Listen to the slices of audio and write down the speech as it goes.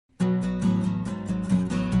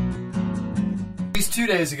degrees 2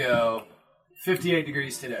 days ago, 58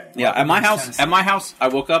 degrees today. Yeah, at my house, Tennessee. I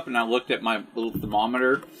woke up and I looked at my little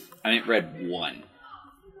thermometer, and it read 1.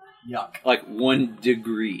 Yuck. Like 1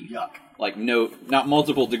 degree. Yuck. Like not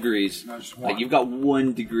multiple degrees. No, just 1. Like you've got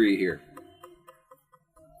 1 degree here.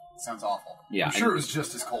 Sounds awful. Yeah, I'm sure it was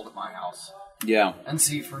just as cold at my house. Yeah. And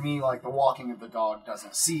see, for me, like, the walking of the dog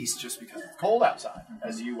doesn't cease just because it's cold outside,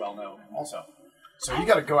 as you well know also. So you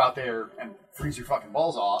gotta go out there and freeze your fucking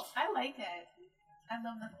balls off. I like it. I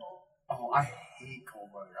love the cold. Oh, I hate cold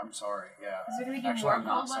weather. I'm sorry, yeah. Is it going to be Actually, more I'm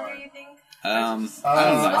not cold weather, sorry. you think? I don't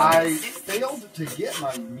know. I failed to get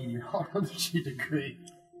my meteorology degree.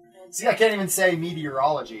 See, I can't even say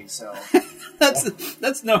meteorology, so...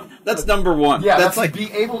 that's number 1. Yeah, that's like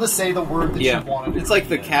be able to say the word that you wanted to It's like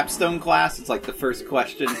the create. capstone class. It's like the first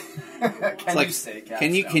question. Can like, you say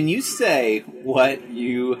capstone? can you say what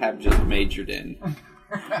you have just majored in?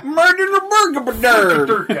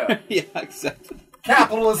 Murder. Yeah, exactly.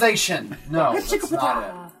 Capitalization. No, that's not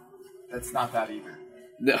it. That's not that either.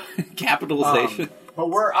 No, capitalization. But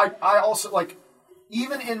I also, like,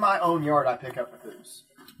 even in my own yard, I pick up the poos.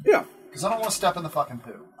 Yeah. Because I don't want to step in the fucking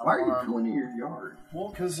poo. Why are you pooing in your yard? Well,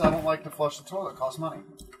 because I don't like to flush the toilet. It costs money.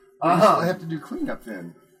 I have to do cleanup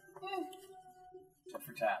then. Tit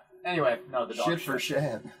for tat. Anyway, no, the dog Shit for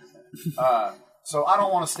shad. So I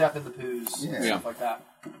don't want to step in the poos and Yeah. stuff like that.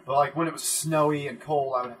 But like when it was snowy and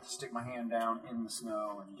cold, I would have to stick my hand down in the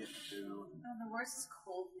snow and get the poo. Oh, the worst is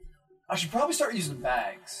cold. I should probably start using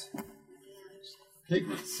bags.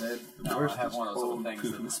 Piglet said the No, worst I have is one of those little cold things poo.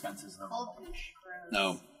 that dispenses them. Cold poo. Gross.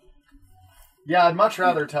 No. Yeah, I'd much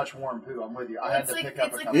rather touch warm poo. I'm with you. I had to pick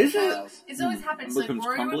up a couple Is of it? files. It's always happened. So like Becomes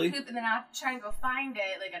Rory crumbly? would poop, and then I have to try and go find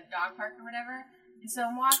it, like a dog park or whatever. And so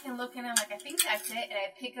I'm walking, looking, and I'm like, I think that's it. And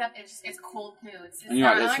I pick it up, it's cold poo. It's And you're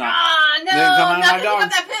like, I'm it's like, not- ah, no, They're coming out I'm of not my picking dog. up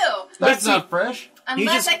that poo. That's not fresh.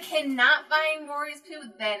 Unless just- I cannot find Rory's poo,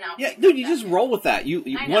 then I'll Yeah, pick dude, up you that just poo. roll with that. You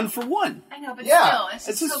I know. 1 for 1. I know, but Yeah. still, it's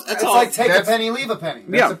It's just just- so that's It's gross. all. like take That's- a penny, leave a penny.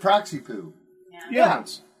 That's Yeah. a proxy poo. Yeah.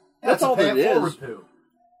 That's all a pay that it is. forward poo.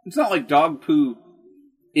 It's not like dog poo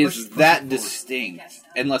is Push that it forward. distinct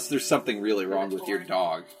unless there's something really wrong with your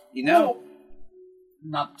dog. You know? Well,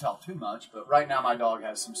 not to tell too much, but right now my dog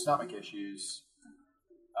has some stomach issues.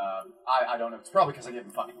 I don't know. It's probably because I give him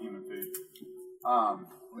fucking human food.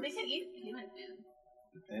 They can eat human food.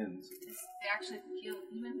 Depends. They actually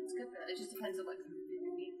human food's good though. It just depends on what kind of food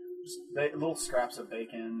you eat. Just little scraps of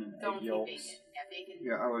bacon and Don't egg eat yolks. bacon. Yeah, bacon.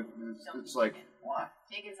 Yeah, I would. Don't It's eat like bacon. Why?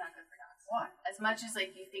 Bacon's not good for dogs. Why? As much as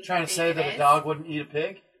like you think. Trying to say bacon that a is. dog wouldn't eat a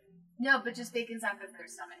pig? No, but just bacon's not good for their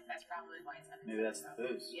stomach. That's probably why it's not good. Maybe that's the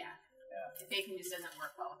booze. Yeah. Yeah. Bacon just doesn't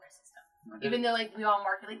work well with their system. Okay. Even though like we all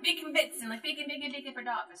market like bacon bits and like bacon for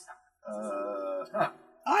dogs. It's not.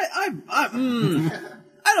 I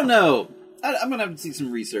don't know. I'm gonna have to see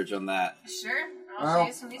some research on that. Sure. I'll Well, show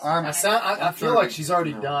you some research. I'm- on it. I feel like she's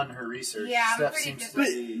already done her research. Yeah, I'm Steph pretty seems good to with-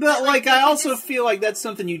 be... But like, I like, also just- feel like that's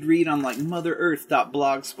something you'd read on like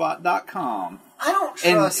motherearth.blogspot.com. I don't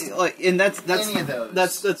trust And that's any of those.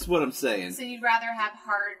 That's what I'm saying. So you'd rather have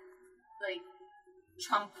hard, like,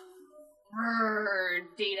 Trump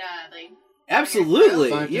data, like. Absolutely,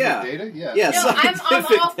 scientific yeah. data. Yeah. Yeah. No, I'm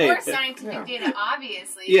Scientific all for data. scientific Yeah. data,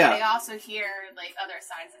 obviously. Yeah. But I also hear like other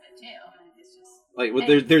sides of it too. I mean, it's just Like, well,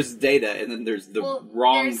 And- there's data, and then there's the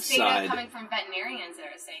wrong there's data side. coming from veterinarians that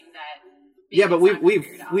are saying that. Yeah, but bacon's not good for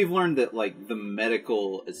your dog. we've learned that like the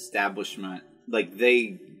medical establishment, like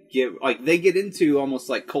they get into almost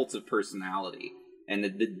like cults of personality, and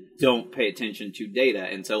they don't pay attention to data,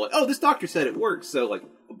 and so like, oh, this doctor said it works, so like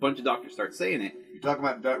a bunch of doctors start saying it. You talking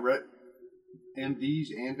about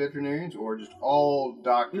MDs and veterinarians, or just all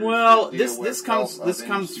doctors? Well, that deal this with comes health of any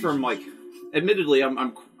from species? like, admittedly,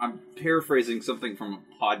 I'm paraphrasing something from a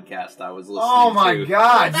podcast I was listening to. Oh my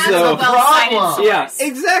god, That's So- a well-cited problem. source. Yeah,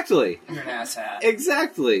 exactly. You're an asshat.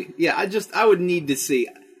 Exactly. Yeah, I would need to see.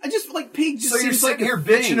 I just like pig. Just So you're seems like sitting a here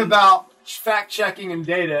thing. bitching about fact checking and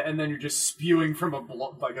data, and then you're just spewing from a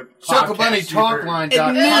like a podcast you heard.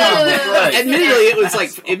 ChuckleBunnyTalkline.com. Admittedly, it was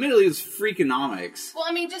like it was Freakonomics. Well,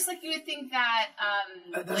 I mean, just like you would think that,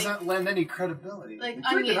 That doesn't lend any credibility. like It's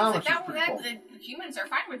onions, like Freakonomics that, is pretty cool. like, humans are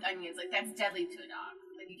fine with onions. Like that's deadly to a dog.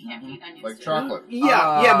 Like you can't feed onions Like to chocolate.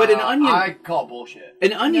 Yeah, but an onion, I call bullshit.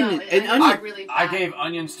 an onion, No, an onions onion. are really I bad. gave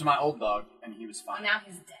onions to my old dog, and he was Well, fine. now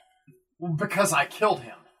he's dead. Well, because I killed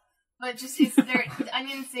him. But just his, the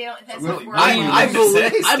onions, they don't. That's Really? work. I Onions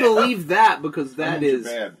believe say I so. believe that because that Onions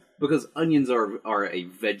is are bad. because onions are a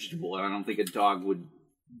vegetable, and I don't think a dog would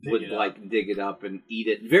Dig it up. like dig it up and eat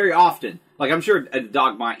it very often. Like I'm sure a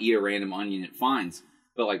dog might eat a random onion it finds,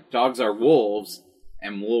 but like dogs are wolves,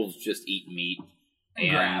 and wolves just eat meat And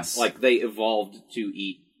grass. Like they evolved to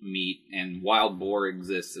eat meat, and wild boar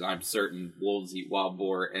exists, and I'm certain wolves eat wild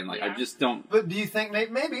boar, and like I Yeah. just don't. But do you think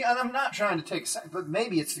maybe? And I'm not trying to take, but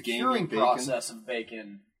maybe it's the Gaming curing bacon. process of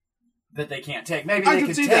bacon that they can't take. Maybe I they can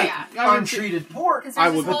could see take that. I can untreated pork, Because I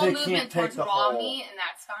there's would- this but whole they movement can't take towards the raw whole. meat, and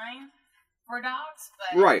that's fine for dogs.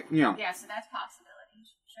 But Right? Yeah. yeah, so that's possibilities.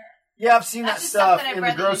 Sure. Yeah, I've seen That's that just stuff I've in the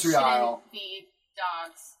read that you grocery shouldn't aisle. Feed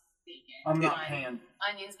dogs bacon. I'm not on paying.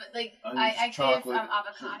 onions, but like Onions, I give chocolate.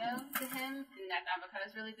 avocado to him, and that avocado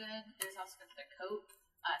is really good. There's also the coat,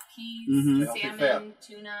 peas, Mhm. Healthy salmon,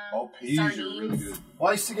 tuna, Oh, peas sardines. are really good. Well,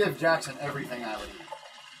 I used to give Jackson everything I would eat,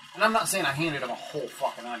 and I'm not saying I handed him a whole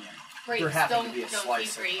fucking onion. Grapes, There happened to don't be a don't slice eat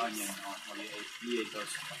of grapes. onion on what he ate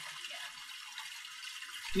those.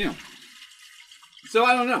 Yeah. So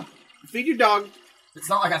I don't know. Feed your dog, It's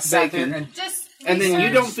not like I sat Bacon. there and Just and then you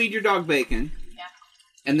research. don't feed your dog bacon, Yeah.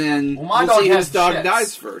 and then Well, my we'll dog see has whose dog shits.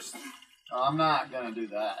 dies first. I'm not gonna do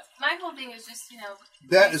that. My whole thing is just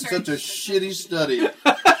That is such a research. shitty study.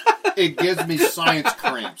 It gives me science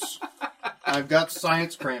cramps. I've got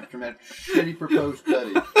science cramps from that shitty proposed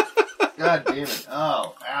study. God damn it.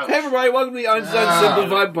 Oh, ouch. Hey everybody, welcome to the Einstein Ah.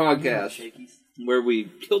 Simplified podcast, Shakies. where we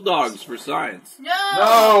kill dogs for science. No.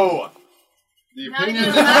 No. The Not opinions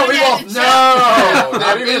even No, we Yeah, won't. it's No. the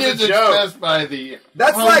Not even opinions as a joke. expressed by the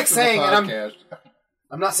That's host like of the saying, and I'm- podcast.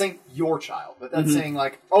 I'm not saying your child, but that's saying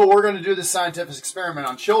like, oh, we're going to do this scientific experiment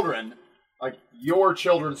on children, like your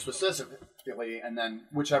children specifically, and then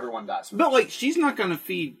whichever one dies. But like, she's not going to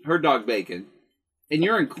feed her dog bacon, and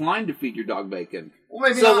you're inclined to feed your dog bacon. Well,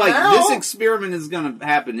 maybe So not like, now. this experiment is going to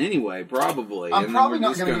happen anyway, probably. I'm and then probably we're not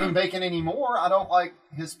just going to give him gonna- bacon anymore. I don't like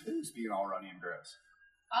his poos being all runny and gross.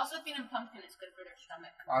 Also, feeding pumpkin is good for their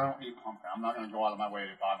stomach. I don't eat pumpkin. I'm not going to go out of my way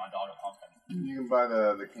to buy my dog a pumpkin. You can buy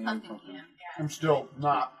the canned Pumpkin pumpkin. can, I'm still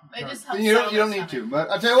not. It just Then helps. you don't settle need their to. stomach. But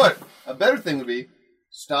I'll tell you what, a better thing would be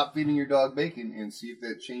stop feeding your dog bacon and see if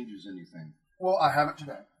that changes anything. Well, I haven't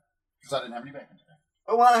today because I didn't have any bacon today.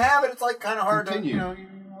 But when I have it, it's like kind of hard Continue. to, you know. You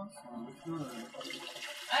want some.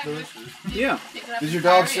 I agree. Yeah. Pick it up Does in your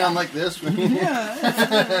dog diarrhea. sound like this?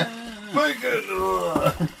 Bacon!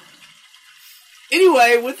 Ugh.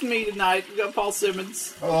 Anyway, with me tonight, we got Paul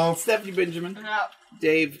Simmons, Hello. Stephanie Benjamin, No.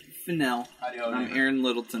 Dave Fennell. Adios. I'm Aaron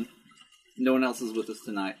Littleton. No one else is with us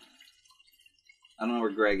tonight. I don't know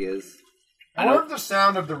where Greg is. I love the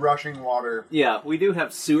sound of the rushing water. Yeah, we do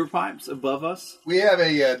have sewer pipes above us. We have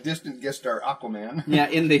a distant guest star, Aquaman. Yeah,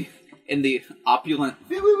 in the opulent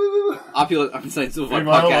Einstein Simplified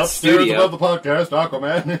Meanwhile, podcast upstairs studio. above the podcast,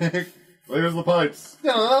 Aquaman clears the pipes.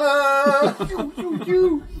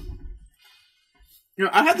 You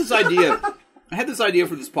know, I had this idea. I had this idea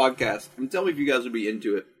for this podcast. And tell me if you guys would be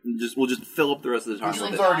into it. And we'll just fill up the rest of the time This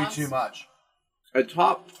with one's it. already too much. A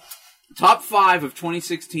top 5 of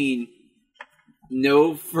 2016.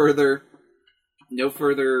 No further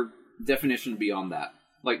definition beyond that.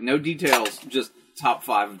 Like no details. Just top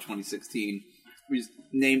 5 of 2016. We just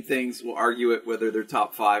name things. We'll argue it whether they're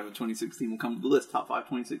top 5 of 2016. We'll come to the list. Top 5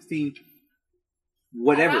 2016.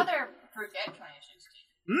 Whatever. I'd rather forget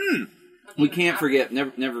 2016. We can't forget,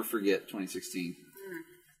 never forget 2016.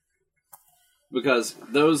 Because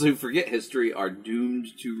those who forget history are doomed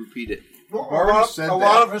to repeat it. already said a that.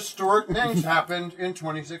 lot of historic things happened in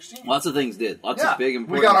 2016. Lots of things did. Lots Yeah, of big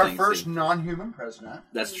important we got our things first did. non-human president.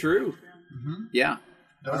 That's true. Yeah.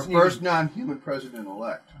 Our Doesn't first even- non-human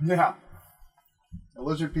president-elect. Yeah. The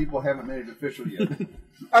lizard people haven't made it official yet.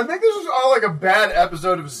 I think this was all like a bad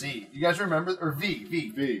episode of Z. You guys remember? Or V.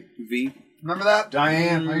 V. V. Remember that?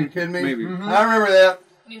 Diane, are you kidding me? Maybe. I remember that.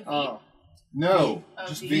 New V. Oh, No. Oh,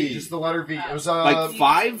 just V. V. Just the letter V. It was Like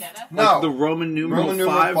 5? no. Like the Roman numeral Roman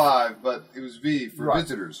numeral 5? 5, but it was V for Right.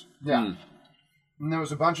 visitors. Yeah. And there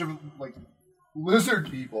was a bunch of like lizard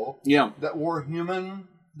people Yeah. that wore human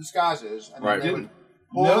disguises, and Right. then they would Didn't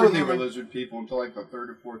pull know their they were human- lizard people until like the 3rd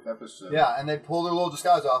or 4th episode. Yeah, and they'd pull their little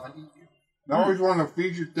disguise off and eat you. I always want to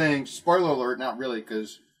feature things. Spoiler alert, not really,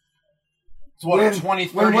 because It's what, When- a 20,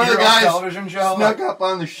 when 30 one of the year old guys television show? snuck up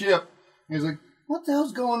on the ship. He's like, "What the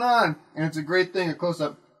hell's going on?" And it's a great thing. A close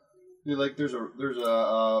up. Like there's a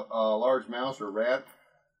large mouse or a rat,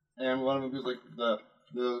 and one of them was like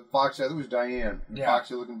the fox. I think it was Diane, the Yeah.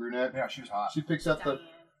 foxy looking brunette. Yeah, she was hot. She picks up the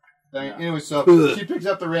thing. Yeah. Anyway, so Ugh. she picks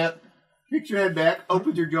up the rat, kicks her head back,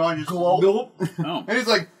 opens her jaw, and just Gulp. gulp. Oh. And he's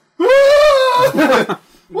like, "Ah!"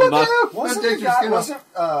 What the But- hell? Wasn't That the takes your guy, skin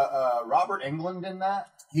off. wasn't Robert Englund in that?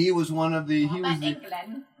 He was one of the. He was the.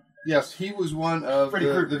 England. Yes, he was one of Freddy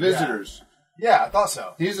the Krueger, visitors. Yeah, I thought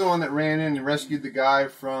so. He's the one that ran in and rescued the guy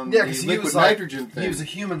from Yeah, the because he liquid was like, nitrogen thing. he was a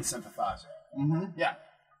human sympathizer. Mm-hmm. Yeah,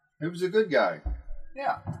 He was a good guy.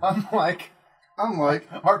 yeah. Unlike Unlike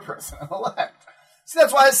our president-elect. See,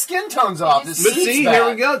 that's why his skin tone's off. His But suit's see, bad. here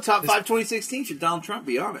we go. Top 5 2016. Should Donald Trump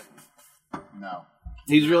be on it? No.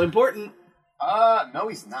 He's really important. No,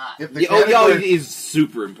 he's not. If the Oh, category, he is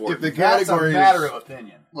super if important. the That's a category matter is, of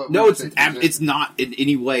opinion. what No, would it's you say? it's not in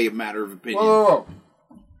any way a matter of opinion. Whoa.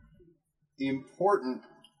 Important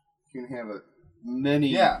can have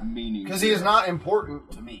many meanings. Because he is not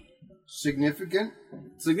important to me. significant.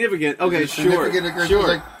 Significant. Okay, Is it sure. significant?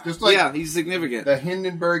 Sure. Just like Yeah, he's significant. the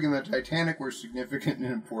Hindenburg and the Titanic were significant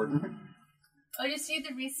and important. Oh, did you see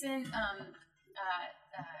the recent, I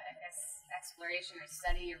guess, exploration or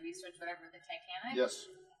study or research, whatever, of the Titanic? Yes.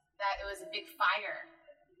 That it was a big fire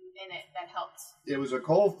in it that helped. It was a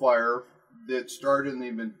coal fire that started and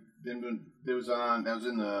that was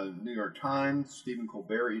in the New York Times. Stephen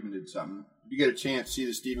Colbert even did something. If you get a chance, see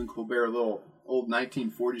the Stephen Colbert little old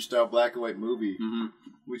 1940s style black and white movie,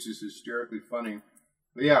 which is hysterically funny.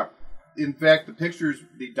 But yeah, in fact, the pictures,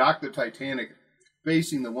 they docked the Titanic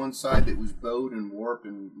facing the one side that was bowed and warped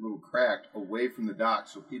and a little cracked away from the dock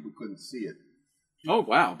so people couldn't see it. Oh,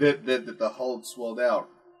 wow. That the hull had swelled out.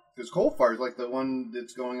 Because coal fires, like the one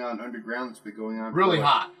that's going on underground, that's been going on Really for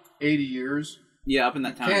hot. 80 years. Yeah, up in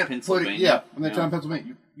that town in Can't Pennsylvania. in that town in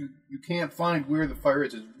Pennsylvania. You can't find where the fire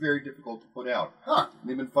is. It's very difficult to put out. Huh.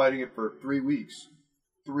 They've been fighting it for 3 weeks.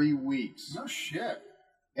 3 weeks. No shit.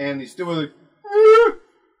 And he's still like,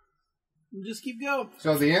 Just keep going.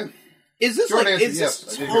 so the end. Is this Short like answer, is yes,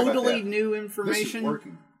 this I did hear about totally that. new This is information?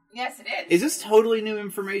 working. Yes, it is. Is this totally new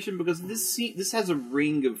information? Because this has a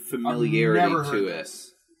ring of familiarity I've never heard to it.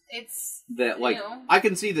 this. It's That like new. I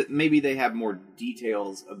can see that maybe they have more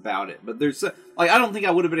details about it, but there's like I don't think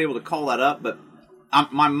I would have been able to call that up, but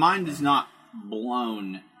my mind is not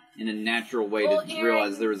blown in a natural way Well, to Aaron,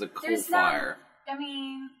 realize there was a coal there's fire. I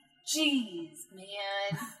mean, jeez,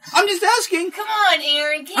 man. I'm just asking. Come on,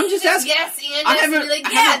 Aaron. Can't I'm you just just asking. yes and I yes and haven't- be like,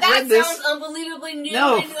 I yeah, haven't that read this. sounds unbelievably new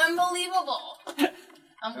No. and unbelievable.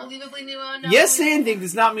 Unbelievably new and Yes, unbelievable. anding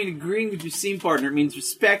does not mean agreeing with your scene partner. It means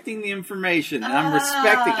respecting the information, and I'm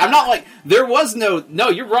respecting. I'm not like there was no.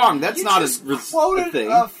 You're wrong. That's You not just a quoted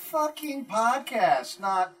thing. a fucking podcast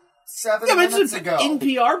not 7 Yeah, but it's minutes an ago.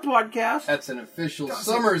 NPR podcast That's an official Doesn't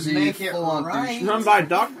Summer's make Eve it full-on right. douche. run by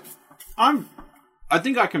Doc. I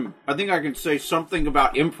think I can say something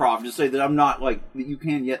about improv to say that I'm not like that. You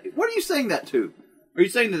can yet. What are you saying that to? Are you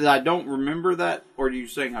saying that I don't remember that, or are you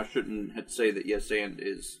saying I shouldn't say that yes and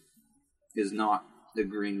is not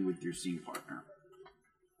agreeing with your scene partner?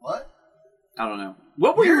 What? I don't know.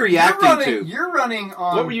 What were you reacting to? You're running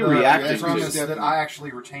on. What were you the reacting premise to? that I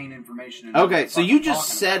actually retain information. And Okay, so you just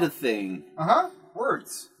said a thing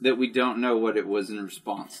words. that we don't know what it was in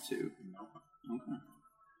response to. Okay.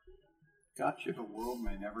 Gotcha. The world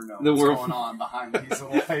may never know The what's world- going on behind these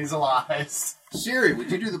little hazel eyes. Siri, would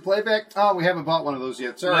you do the playback? Oh, we haven't bought one of those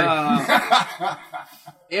yet. Sorry.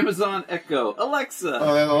 Amazon Echo. Alexa.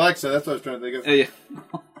 Oh, Alexa, that's what I was trying to think of.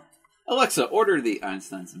 Yeah. Alexa, order the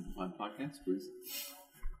Einstein Simplified podcast, please.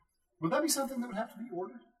 Would that be something that would have to be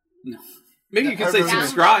ordered? No. Maybe you could I say really-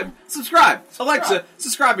 subscribe. Subscribe. Alexa,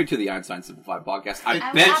 subscribe me to the Einstein Simplified podcast. I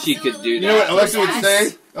I bet would she could do absolutely You know what that. Alexa would Yes.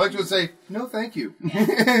 say? Alexa would say, no, thank you.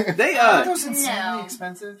 They Are those No. insanely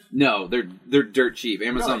expensive? no, they're dirt cheap.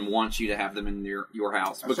 Amazon wants you to have them in your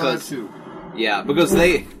house I saw that because too. because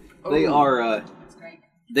they are It's great.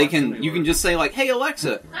 they can you can just say like, hey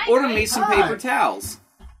Alexa, order me some Hi. paper towels.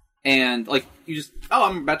 And like you just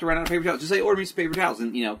I'm about to run out of paper towels. Just say order me some paper towels,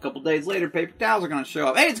 and a couple days later, paper towels are going to show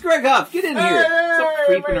up. Hey, it's Greg Huff. Get in here. Stop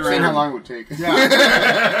creeping Saying how around. long it would take.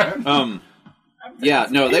 Yeah,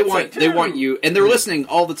 no, they want you, and they're listening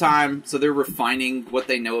all the time, so they're refining what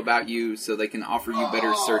they know about you, so they can offer you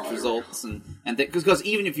better search results, and because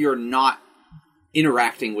even if you're not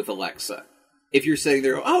interacting with Alexa, if you're sitting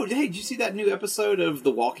there, oh, hey, did you see that new episode of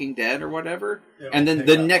The Walking Dead or whatever? And then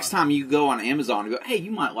the next time you go on Amazon and go, hey, you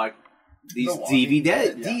might like these The Walking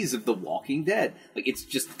Dead, DVDs of The Walking Dead. Like, it's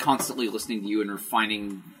just constantly listening to you and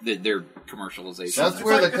refining their commercialization. That's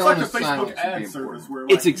where the It's like a cone of silence Facebook would be ad important. service where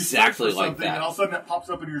It's you search for exactly like something that. and all of a sudden it pops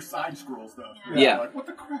up in your side scroll stuff. Yeah. Like, what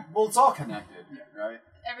the crap? Well, it's all connected, right?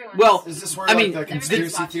 Everyone. Well, Is this where I like, mean, the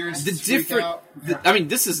conspiracy watching theorists the freak different out? I mean,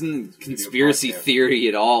 this isn't conspiracy theory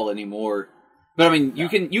at all anymore. But I mean, you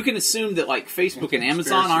can assume that like Facebook and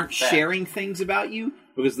Amazon Conspiracy aren't fact. sharing things about you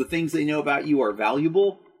because the things they know about you are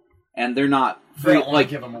valuable, and they're not They don't wanna like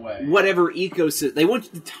give them away. whatever ecosystem they want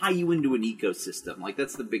to tie you into an ecosystem. Like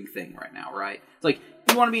that's the big thing right now, right? It's like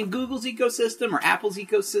you want to be in Google's ecosystem or Apple's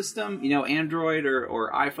ecosystem, Android or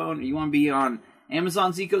iPhone. Or you want to be on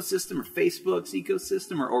Amazon's ecosystem or Facebook's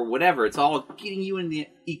ecosystem or whatever. It's all getting you in the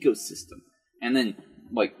ecosystem, and then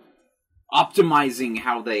like optimizing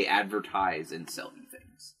how they advertise and sell you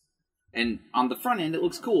things. And on the front end, it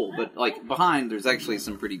looks cool, but like behind, there's actually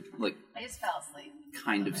some pretty like I just fell asleep.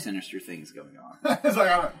 kind of sinister things going on. It's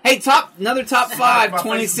like, Hey, another top 5, My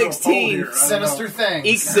face is a little cold 2016. here. Sinister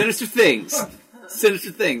things. Sinister things.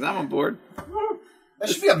 Sinister things. I'm on board. That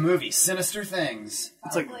should be a movie. Sinister things.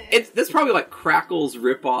 It's like that's probably like Crackle's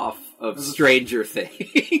ripoff of Stranger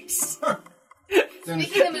Things.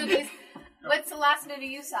 Speaking of movies, what's the last movie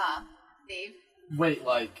you saw, Dave? Wait,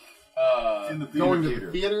 like In the going to theater.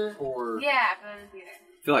 the theater or Yeah, going to the theater.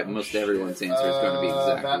 I feel like most everyone's answer is going to be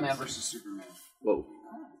exactly Batman versus Superman. Whoa.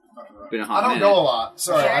 Been a I hot don't minute. go a lot.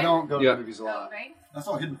 Sorry, Sure. I don't go Yeah. to movies a Oh, lot. right? I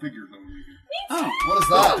saw Hidden Figures on the movie. Oh, What is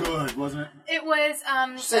That that? was good, wasn't it? It was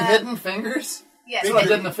Did you say Hidden Fingers? Yes. That's what I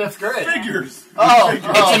did in the 5th grade. Figures. Oh,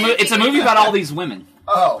 Figures. oh. it's a movie about all these women.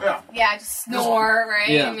 Oh, Yeah. Yeah, just snore, right?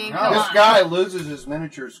 Yeah. I mean, No. come This on. guy loses his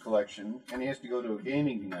miniatures collection, and he has to go to a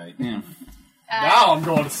gaming night. Yeah. now I'm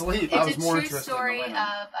going to sleep. I was It's a more true interested story in the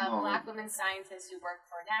of women. a Oh. black women scientists who work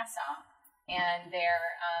for NASA, and their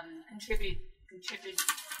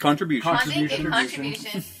Contribution. contribution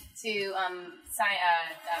to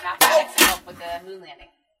mathematics to help with the moon landing.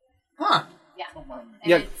 Huh. Yeah. Oh, my. And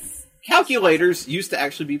Yeah. it's- Calculators used to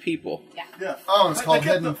actually be people. Yeah. Yeah. Oh, it's They called kept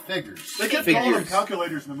Hidden the- Figures. They kept calling them Figures.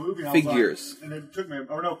 calculators in the movie. And I was Figures. Like, and it took me,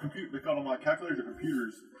 or no, they called them like calculators or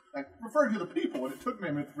computers, like referring to the people, and it took me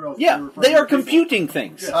a minute to realize Yeah, referring they to are the people. computing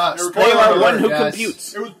things. Yeah. Spoiler They are alert, one who guys.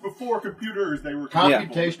 computes. It was before computers. They were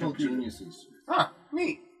Computational computers. geniuses. Huh.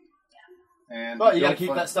 Neat. And But you don't gotta keep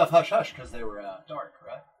find- that stuff hush hush because they were dark,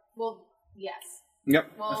 right? Well, yes.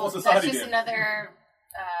 Yep. Well, That's what that's society just did. another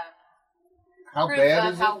How proof bad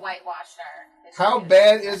of is how it? whitewashed our How history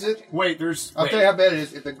bad is it? Wait, there's. I'll tell you how bad it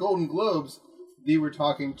is. At the Golden Globes, we were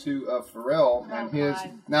talking to Pharrell and his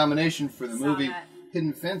God. nomination for the Saw movie that.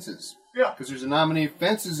 Hidden Fences. Yeah. Because there's a nominee.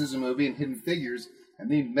 Fences is a movie and Hidden Figures, and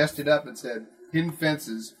they messed it up and said Hidden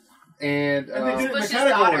Fences. And, And they did it in the Bush's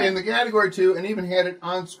category. daughter. in the category too, and even had it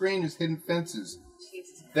on screen as Hidden Fences.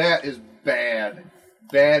 Jesus. That is bad.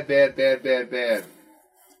 Bad, bad, bad, bad, bad.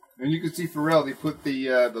 And you can see Pharrell, they put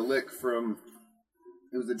the lick from...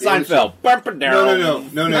 It was the Daily Seinfeld.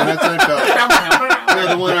 No, not Seinfeld. No,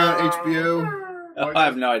 the one on HBO. I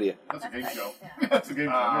have no idea. That's a game show. Yeah. That's a game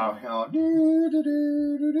show. Oh, hell.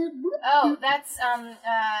 Oh, that's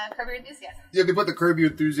Curb Your Enthusiasm. Yeah, they put the Curb Your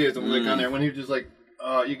Enthusiasm lick on there when he was just like,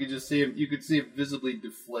 you could just see him, you could see it visibly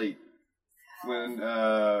deflate when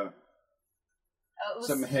Oh, it was,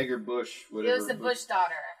 some Hager Bush, whatever. it was the Bush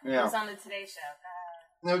daughter. Yeah. It was on the Today Show.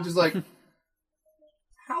 And I was just like,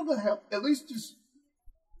 how the hell? At least just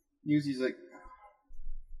use these like.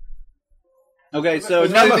 Okay, so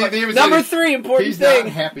Was number, they even number say, 3 important he's thing.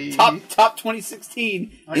 not happy. Top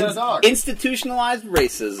 2016. I got a dog. Institutionalized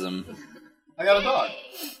racism. I got a dog.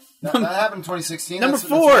 That happened in 2016. Number That's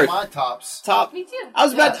 4. one of my tops. Top. Me too. I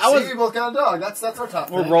was about. Yeah, I see, was. we both got a dog. That's our top.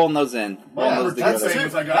 We're thing. rolling those in. Yeah, Rolling those that's together. same it.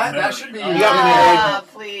 as I got That married. should be. You got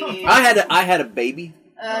Please. I had a baby.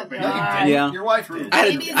 Oh, No, you God. didn't. Yeah. Your wife did. I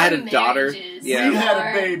Babies had a and daughter. marriages. We Yeah. had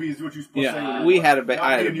a baby, is what you're supposed to say. Yeah. when We you're had a not ba-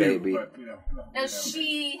 I had a being you, baby. but, you know, No,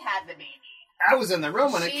 she had the baby. I was in the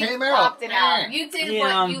room when it She came out. popped it out. You did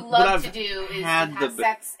Yeah, what you but love I've to do is had have the ba-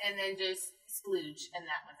 sex and then just splooge, and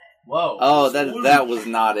that was it. Whoa. Oh, that was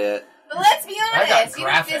not it. But let's be That got honest, you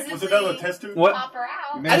don't graphic. physically Was it another test tube? What? pop her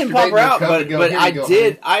out. I didn't pop her out, but Here I you go,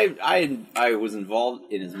 did. honey. I was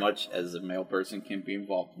involved in as much as a male person can be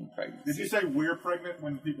involved in pregnancy. Did you say we're pregnant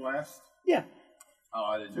when people asked? Yeah, Oh,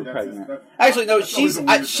 I didn't. we're That's- pregnant. that- Actually, no. that's always She's a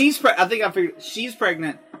weird she's. I think I figured she's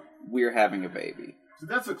pregnant. We're having a baby. So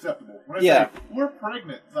that's acceptable. When I Yeah. say we're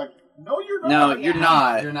pregnant, it's like, no, you're not. No, yeah. you're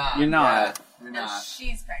not. You're not. You're not. Yeah, you're No, not.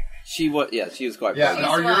 she's pregnant. She was. Yeah, she was quite. Yeah, pregnant.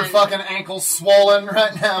 are your one. fucking ankles swollen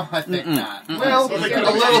right now? I think Mm-mm. not. Mm-mm. Well, Well, a they Your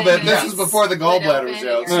could've- little bit. This vagina is before the gallbladder was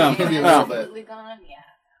split out, open so Yeah. it could be a and little you're bit. completely gone. Yeah.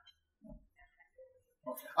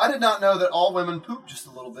 I did not know that all women poop just a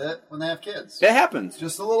little bit when they have kids. It happens.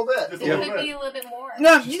 Just a little bit. Just It a little could bit. be a little bit more.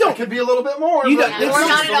 No, you It don't. could be a little bit more, You but don't- Yeah, it's or it's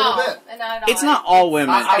not just at a little all. bit. Not at all. It's not all women.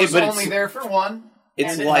 I was but only there for one.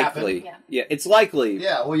 it's and it likely. happened. Yeah, it's likely.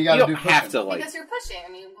 Yeah, well, you You got to don't do have pushing. to like. Because you're pushing.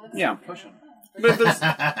 I mean, what's Yeah. Pushing. But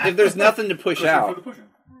if there's nothing to push Pushing for out, the pushing.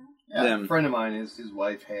 Yeah. then A friend of mine, his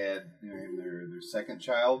wife had their second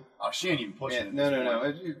child. Oh, she ain't even pushing. And, no.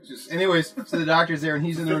 It just, anyways, so the doctor's there and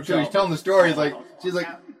he's in the room too. He's telling the story. He's like, she's like,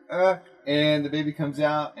 and the baby comes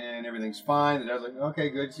out and everything's fine. And I was like, okay,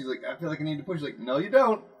 good. She's like, I feel like I need to push. She's like, no, you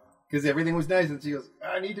don't, because everything was nice. And she goes,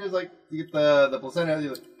 I need to like to get the placenta out.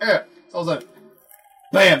 He's like, So all of a sudden,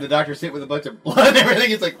 bam! The doctor's hit with a bunch of blood and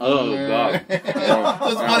everything. It's like, Oh, God.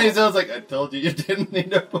 It's funny. So I was like, I told you didn't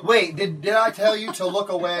need to. Wait, did I tell you to look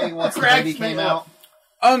away once the Cracks baby me came up. out?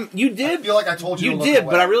 You I did. feel like I told you. You to did,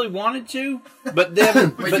 look but I away. really wanted to. But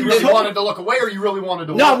then, But you really wanted to look away, or you really wanted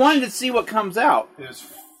to? no, I watch? wanted to see what comes out. It was,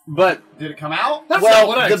 But did it come out? That's well, not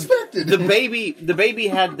what I expected. the baby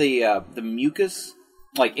had the mucus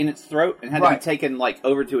like in its throat and had to Right. be taken like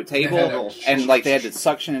over to a table had to- and like they had to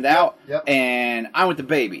suction it out. Yep. And I went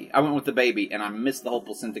with the baby, and I missed the whole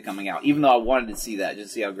placenta coming out, even though I wanted to see that just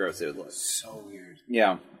to see how gross it would look. So weird.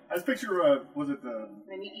 Yeah. I just picture, was it the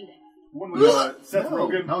Then you eat it. one with Seth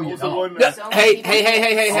Rogen? No, you What was the don't. one Yeah. So Hey, many hey, hey,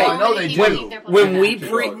 hey, hey, people- hey. Oh, I know so they many people do. eat their When placenta.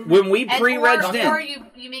 we And pre-regged or in,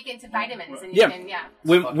 you make it into vitamins and Yeah. you can,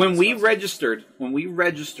 when fucking we disgusting.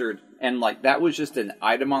 registered, and like that was just an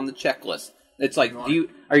item on the checklist. It's like, are you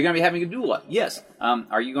going to be having a doula? Yes.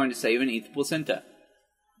 Are you going to save and eat the placenta?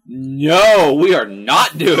 No, we are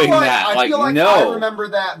not doing But that. I Like, feel like no. I remember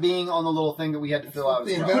that being on the little thing that we had to fill out.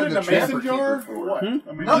 They as well. Put it in a The mason trapper jar keeper or what? Hmm?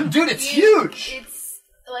 I mean, No, dude, it's huge. It's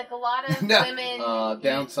like a lot of No, women.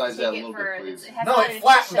 downsize take that a it little for- bit, please. It has No, a lot it of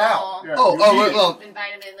flattened out. nutritional Yeah. Oh, You oh, eat well, it. well, and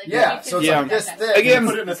vitamin. Like, Yeah, you so it's Yeah. like this thick. Again- You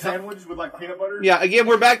put it in a sandwich with like peanut butter? Yeah, again,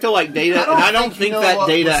 we're back to like data, and I don't think that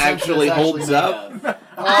data actually holds up.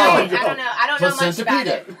 I don't know. I don't know much Placenta about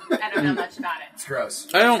pita. it. I don't know much about it. It's gross.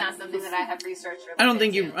 I It's don't. not something that I have researched. Or I don't looked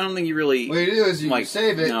think you. into. I don't think you really. what you do is you Like,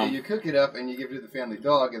 save it, no. and you cook it up, and you give it to the family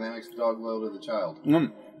dog, and that makes the dog loyal to the child.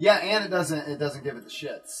 Yeah, and it doesn't give it the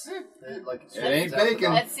shits. It ain't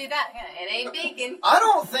bacon. Let's see that. Yeah, it ain't bacon. I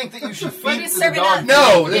don't think that you should When feed you the serve it dog. up.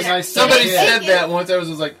 No, Dinner. this, somebody Dinner. said that once. I was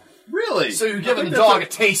just like, really? So you're giving the dog a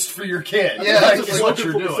taste for your kid. Yeah, Like, that's is just what Looking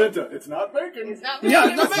you're for doing. placenta. It's not bacon. It's not Yeah,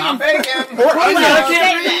 bacon. It's not bacon. Or Well, onion. say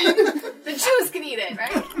that. The Jews can eat it,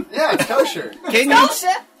 right? Yeah, it's kosher. Can you? Kosher.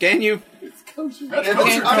 Can you? That's I mean,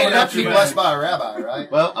 kosher you coming have at to you, be man. blessed by a rabbi,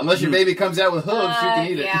 right? Well, unless your baby comes out with hooves, you can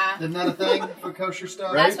eat it. Yeah. Isn't that a thing for kosher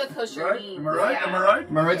stuff? That's what kosher Right? means. Am I right? Yeah. Am I right?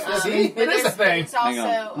 Am I right, See? Stephanie? It is a thing. It's also,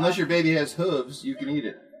 Hang Unless your baby has hooves, you can eat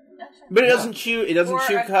it. But it doesn't chew. It doesn't or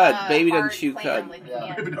chew a, cud. Baby doesn't hard chew clam, cud. like Yeah.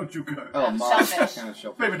 you Baby, can. don't you cut. Oh, Shellfish. kind of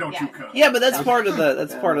shellfish. Baby, don't Yeah. you cut. Yeah, but that's part of the.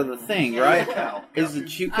 That's part of the thing, right? Cow. Is the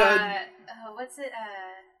chew cud? What's it?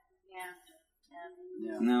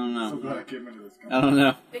 Yeah. No, So no. glad I came into this. I don't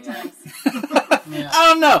know. Big times. I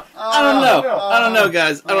don't know. I don't know,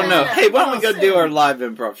 guys. I don't know. Hey, why don't we go do our live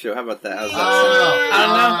improv show? How about that? How's that sound?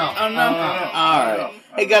 I don't know. All right.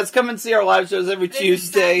 Hey, guys, come and see our live shows every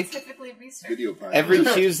Tuesday. Scientifically researched. Video podcast. Every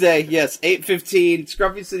Tuesday, yes, 8:15,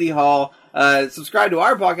 Scruffy City Hall. Subscribe to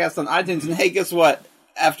our podcast on iTunes, and hey, guess what?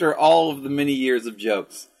 After all of the many years of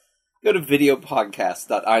jokes, go to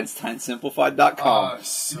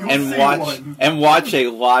videopodcast.einsteinsimplified.com and watch a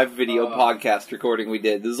live video podcast recording we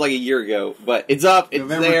did. This was like a year ago, but it's up. It's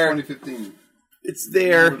November there. 2015. It's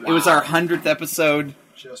there. It was our 100th episode.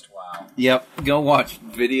 Just wow. Yep. Go watch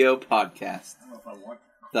Video Podcast. I don't know if I want.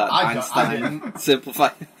 I Einstein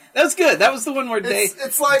Simplified. That was good. That was the one where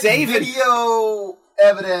It's like David- video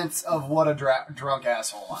evidence of what a drunk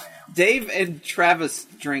asshole I am. Dave and Travis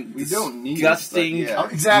drink We don't need disgusting it, but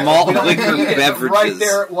yeah. Exactly. malt We don't liquor need it, but beverages right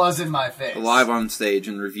there it was in my face. live on stage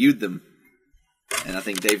and reviewed them. And I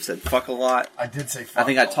think Dave said fuck a lot. I did say I fuck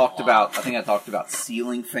think I a talked lot. about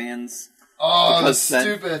ceiling fans. Oh, because that's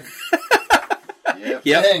then- stupid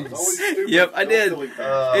Yep. things. Always stupid. Yep, I No did. silly things.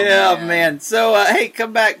 Yeah, man. So, hey,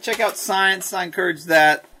 come back. Check out science. I encourage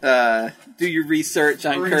that. Do your research.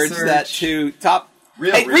 I encourage Research. that too.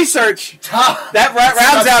 Real Hey, research. Top. That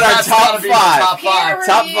rounds out our That's top gotta be the five. Top five.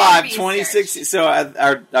 Top Peer five, research. 2016. So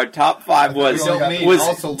our top five was We don't need was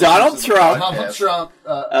also Donald listen to the Trump. podcast. Donald Trump,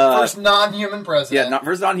 first non-human president. Yeah, not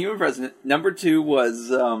first non-human president. Number two was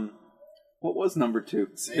what was number two?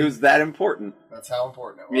 See? It was that important. That's how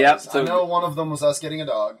important it was. Yep, so- I know one of them was us getting a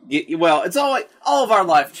dog. Well, it's all of our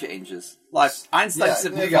life changes. Life Einstein Yeah, we got a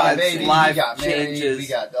simplified baby, life we got married, changes. we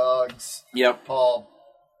got dogs. Yep, Paul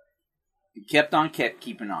kept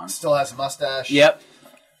keeping on. still has a mustache. Yep,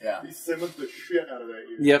 Yeah. He Simmons the shit out of that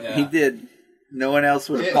year. yep, Yeah. he did. No one else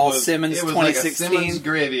would have. It Paul was- Simmons, it was like a 2016. Simmons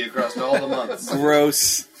gravy across all the months.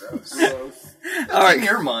 Gross. Gross. All right, In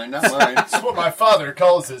your mind, not mine. That's what my father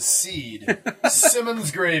calls his seed.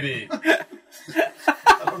 Simmons gravy. I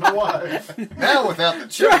don't know why. Now without the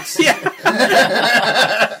chips. yeah.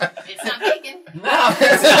 It's not bacon.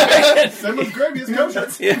 Simmons gravy is kosher.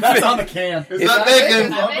 That's on the can. It's not bacon.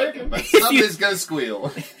 Not bacon. But somebody's gonna squeal.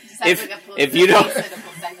 Just has If you don't-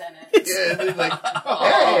 placenta in it. Yeah, it's like,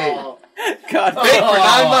 hey, God, bake for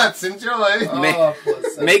 9 months. Enjoy. Oh,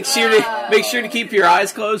 placenta. make sure to keep your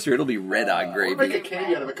eyes closed, or it'll be red eye We'll make a gravy.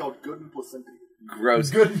 candy out of it called Good and Placenta. Gross.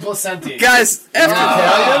 Good and placenta. Guys, after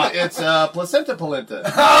Italian, it's placenta polenta.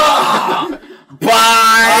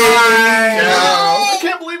 bye. Ciao.